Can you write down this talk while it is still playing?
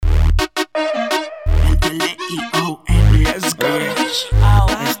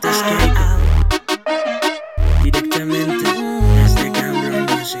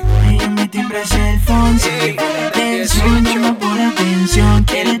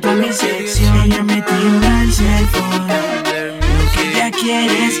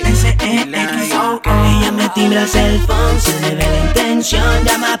quieres Sencillo. Ella me timbra el cellphone, se le ve la intención,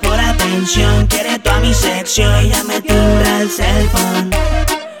 llama por atención, quiere toda mi sección. Ella me timbra el cellphone,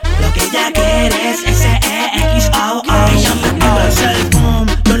 lo que ella quiere es Sencillo. Ella me timbra el cellphone,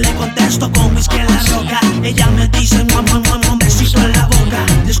 yo le contesto con whisky en la roca. Ella me dice un besito en la boca.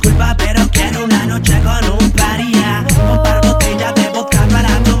 Disculpa pero quiero una noche con un paría, un par de botellas de vodka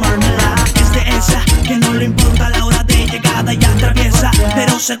para tomármela. Es de esa que no le importa la hora de llegada y atraviesa,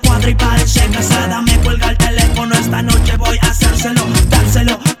 pero se cuadra y parece casada. Me cuelga el teléfono, esta noche voy a hacérselo,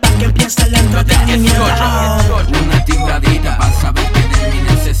 dárselo, para que empiece el entretenimiento. Una timbradita, para saber que de mí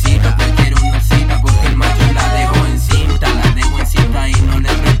necesita. Te quiero una cita porque el macho la dejo en cinta. La dejo en cinta y no le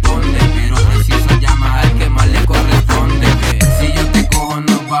responde, pero preciso llama al que más le corresponde. Si yo te cojo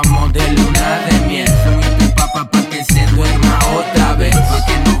nos vamos de luna de miel. Soy tu papá pa' que se duerma otra vez, pa'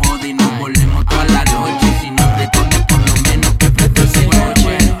 que no jode y nos volvemos toda la noche. Si no responde por lo menos que preste ese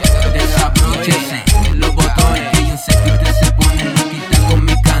coche. Desabróchese los botones, ellos se quitan y se ponen loquita con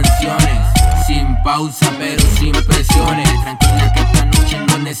mis canciones. Sin pausa pero sin presiones, tranquila que esta noche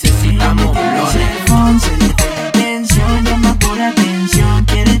no necesitamos flores. Se le ve la intención, llama por atención,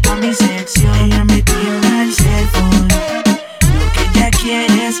 quiere toda mi sección. Ella me timbra el cellphone, lo que ella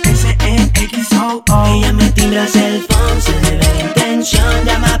quiere es Sencillo. Ella me timbra el cellphone, se le ve la intención,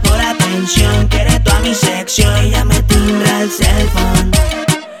 llama por atención, quiere toda mi sección. Ella me timbra el cellphone,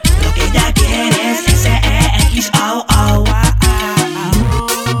 lo que ella quiere es Sencillo.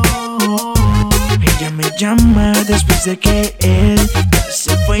 Ella me llama después de que él ya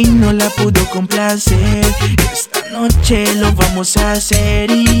se fue y no la pudo complacer. Esta noche lo vamos a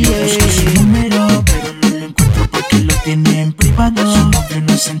hacer y yo busco su número, pero no lo encuentro porque lo tiene en privado. Su novio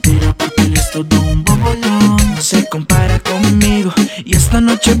no se entera porque él es todo un bobolón. No se compara conmigo y esta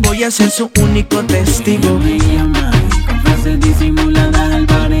noche voy a ser su único testigo. Me llama con frases disimuladas al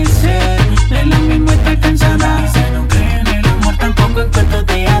parecer. De lo mismo está cansada, se no cree en el amor, tampoco en cuentos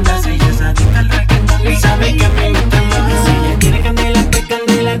de hadas. Ella es adicta al reggaetón y sabe que me gusta más. Si ella quiere candela, pues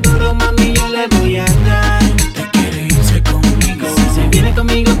candela duro, mami, yo le voy a dar. Te quiere irse conmigo, si se viene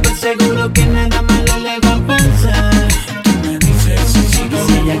conmigo, pues seguro que nada malo le va a pasar. Tú me dices si sigo.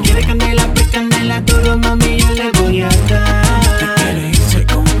 Si ella quiere candela, pues candela duro, mami, yo le voy a dar. Te quiere irse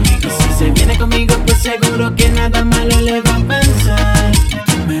conmigo, si se viene conmigo, pues seguro que nada malo le va a pasar.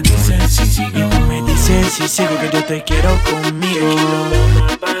 Tú me dices si sigo. Me dices si sigo que yo te quiero conmigo.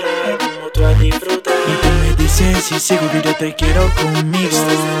 Vamos a parar, vamos tú a disfrutar. Y tú me dices si sigo que yo te quiero conmigo.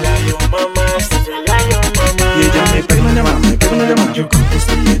 Este es el gallo, mamá, este es el gallo, mamá. Y ella me pega una llamada, me pega una llamada. Yo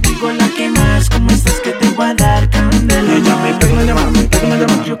contesto y le digo la que más, ¿cómo estás que te voy a dar candela? Ella me pega una llamada, me pega una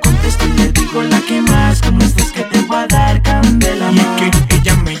llamada. Yo contesto y le digo la que más, ¿cómo estás que te voy a dar candela? Y es que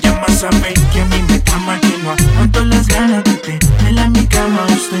ella me llama, sabe que a mí me trama, que no aguanto las ganas de tenerla en mi cama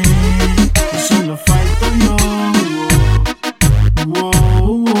a usted. Y solo falto yo.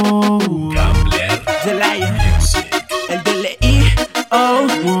 Gambler. Delion, el Delion.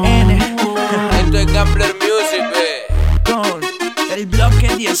 Esto es Gambler Music, Con el bloque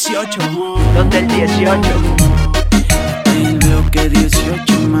 18. Los del 18. El bloque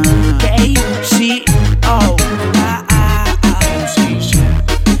 18 más. Keico.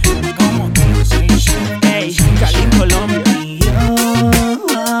 ¿Cómo que no soy chef? Ey, Cali, Colombia.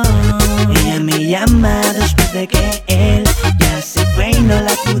 Ella me llama después de que él ya se fue y no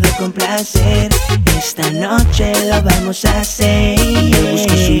la pudo complacer. Esta noche lo vamos a hacer. Yo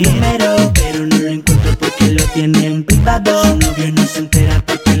busco su número, pero no lo encuentro porque lo tiene en privado. Su novio no se entera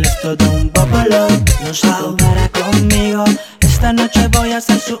porque él es todo un bobolo. No se compara conmigo, esta noche voy a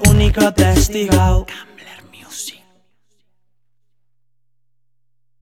ser su único testigo.